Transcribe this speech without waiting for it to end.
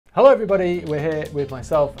Hello everybody, we're here with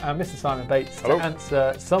myself and Mr. Simon Bates Hello. to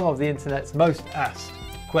answer some of the internet's most asked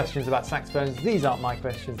questions about saxophones. These aren't my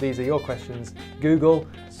questions, these are your questions, Google.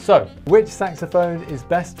 So, which saxophone is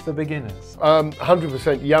best for beginners? 100%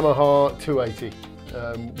 Yamaha 280.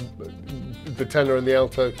 The tenor and the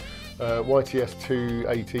alto, YTS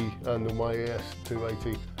 280 and the YES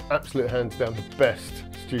 280. Absolute hands down the best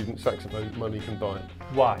student saxophone money can buy.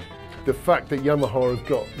 Why? The fact that Yamaha have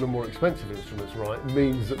got the more expensive instruments right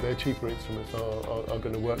means that their cheaper instruments are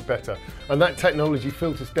going to work better. And that technology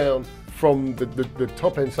filters down from the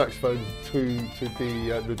top-end saxophones to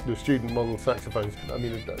the student model saxophones. I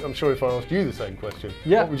mean, I'm sure if I asked you the same question,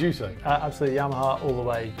 Yeah. what would you say? Absolutely, Yamaha all the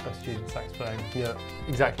way for student saxophone. Yeah.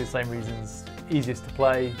 Exactly the same reasons. Easiest to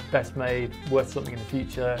play, best made, worth something in the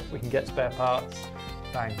future, we can get spare parts.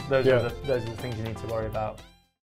 Bang, those are the things you need to worry about.